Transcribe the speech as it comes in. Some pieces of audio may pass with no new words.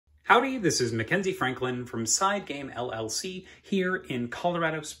Howdy, this is Mackenzie Franklin from SideGameLLC here in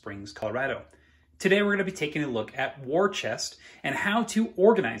Colorado Springs, Colorado. Today we're going to be taking a look at War Chest and how to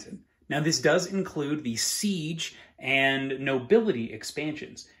organize it. Now this does include the Siege and Nobility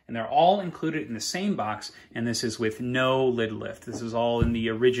expansions, and they're all included in the same box, and this is with no lid lift. This is all in the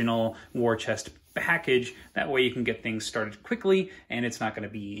original War Chest package. That way you can get things started quickly and it's not going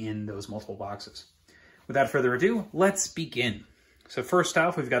to be in those multiple boxes. Without further ado, let's begin. So first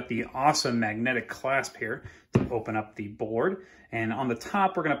off, we've got the awesome magnetic clasp here to open up the board. And on the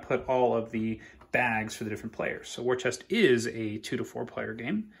top, we're going to put all of the bags for the different players. So War Chest is a 2 to 4 player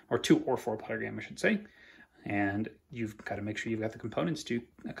game, or 2 or 4 player game, I should say. And you've got to make sure you've got the components to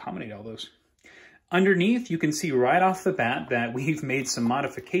accommodate all those. Underneath, you can see right off the bat that we've made some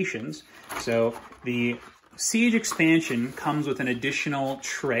modifications. So the Siege expansion comes with an additional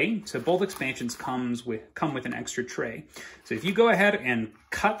tray. So both expansions come with an extra tray. So if you go ahead and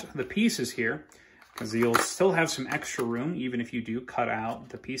cut the pieces here, because you'll still have some extra room, even if you do cut out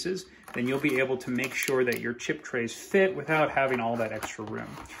the pieces, then you'll be able to make sure that your chip trays fit without having all that extra room.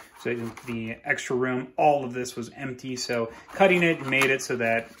 So the extra room, all of this was empty, so cutting it made it so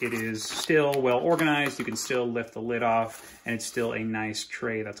that it is still well organized. You can still lift the lid off, and it's still a nice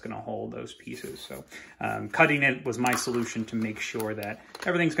tray that's going to hold those pieces. So cutting it was my solution to make sure that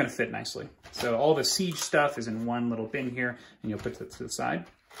everything's going to fit nicely. So all the Siege stuff is in one little bin here, and you'll put that to the side.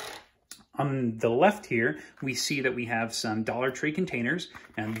 On the left here, we see that we have some Dollar Tree containers,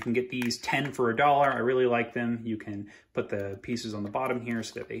 and you can get these 10 for $1. I really like them. You can put the pieces on the bottom here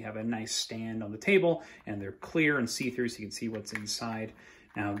so that they have a nice stand on the table, and they're clear and see-through so you can see what's inside.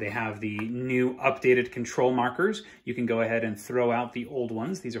 Now they have the new updated control markers. You can go ahead and throw out the old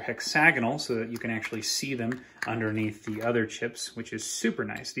ones. These are hexagonal so that you can actually see them underneath the other chips, which is super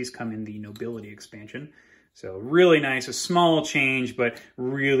nice. These come in the Nobility expansion. So really nice, a small change, but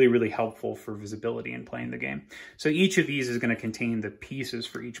really, really helpful for visibility in playing the game. So each of these is going to contain the pieces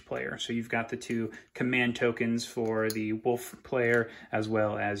for each player. So you've got the 2 command tokens for the wolf player, as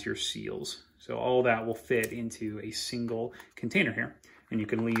well as your seals. So all that will fit into a single container here. And you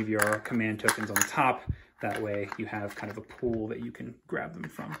can leave your command tokens on the top. That way you have kind of a pool that you can grab them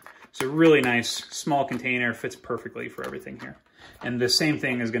from. So really nice, small container, fits perfectly for everything here. And the same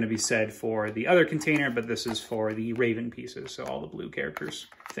thing is going to be said for the other container, but this is for the Raven pieces, so all the blue characters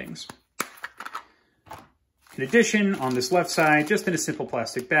things. In addition, on this left side, just in a simple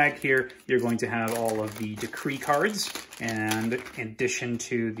plastic bag here, you're going to have all of the decree cards, and in addition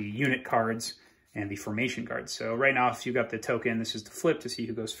to the unit cards and the formation cards. So right now, if you've got the token, this is the flip to see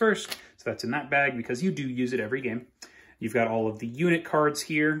who goes first. So that's in that bag because you do use it every game. You've got all of the unit cards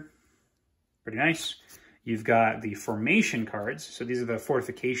here. Pretty nice. You've got the formation cards. So these are the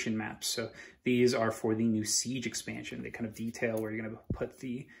fortification maps. So these are for the new Siege expansion. They kind of detail where you're going to put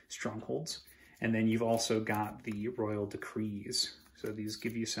the strongholds. And then you've also got the royal decrees. So these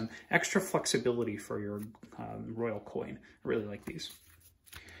give you some extra flexibility for your royal coin. I really like these.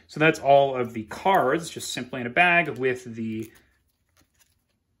 So that's all of the cards, just simply in a bag with the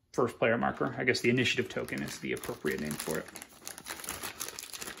first player marker. I guess the initiative token is the appropriate name for it.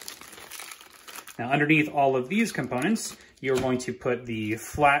 Now, underneath all of these components, you're going to put the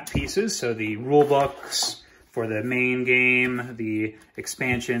flat pieces, so the rule books for the main game, the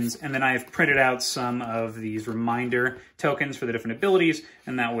expansions, and then I've printed out some of these reminder tokens for the different abilities,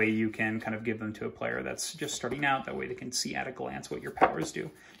 and that way you can kind of give them to a player that's just starting out. That way they can see at a glance what your powers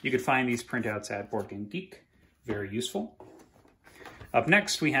do. You could find these printouts at Board Game Geek. Very useful. Up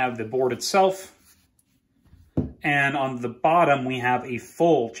next, we have the board itself. And on the bottom, we have a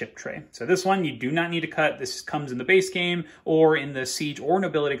full chip tray. So this one, you do not need to cut. This comes in the base game or in the Siege or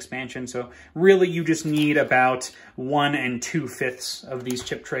Nobility expansion. So really, you just need about 1 2/5 of these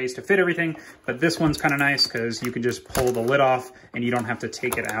chip trays to fit everything. But this one's kind of nice because you can just pull the lid off and you don't have to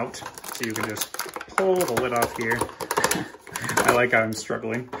take it out. So you can just pull the lid off here. I like how I'm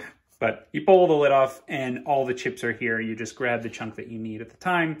struggling. But you pull the lid off and all the chips are here. You just grab the chunk that you need at the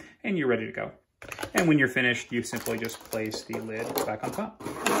time and you're ready to go. And when you're finished, you simply just place the lid back on top.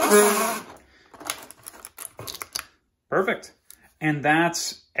 Perfect. And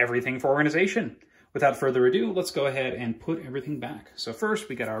that's everything for organization. Without further ado, let's go ahead and put everything back. So first,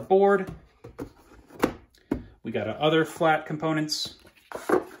 we got our board. We got our other flat components.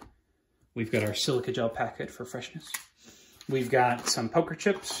 We've got our silica gel packet for freshness. We've got some poker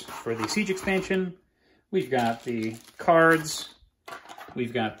chips for the Siege expansion. We've got the cards.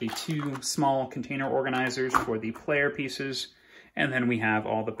 We've got the 2 small container organizers for the player pieces. And then we have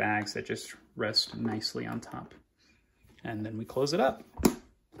all the bags that just rest nicely on top. And then we close it up.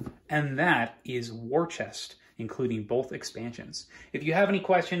 And that is War Chest. including both expansions. If you have any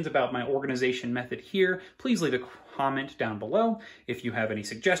questions about my organization method here, please leave a comment down below. If you have any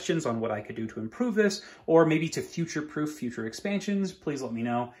suggestions on what I could do to improve this, or maybe to future-proof future expansions, please let me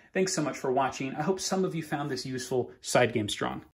know. Thanks so much for watching. I hope some of you found this useful. Side game strong.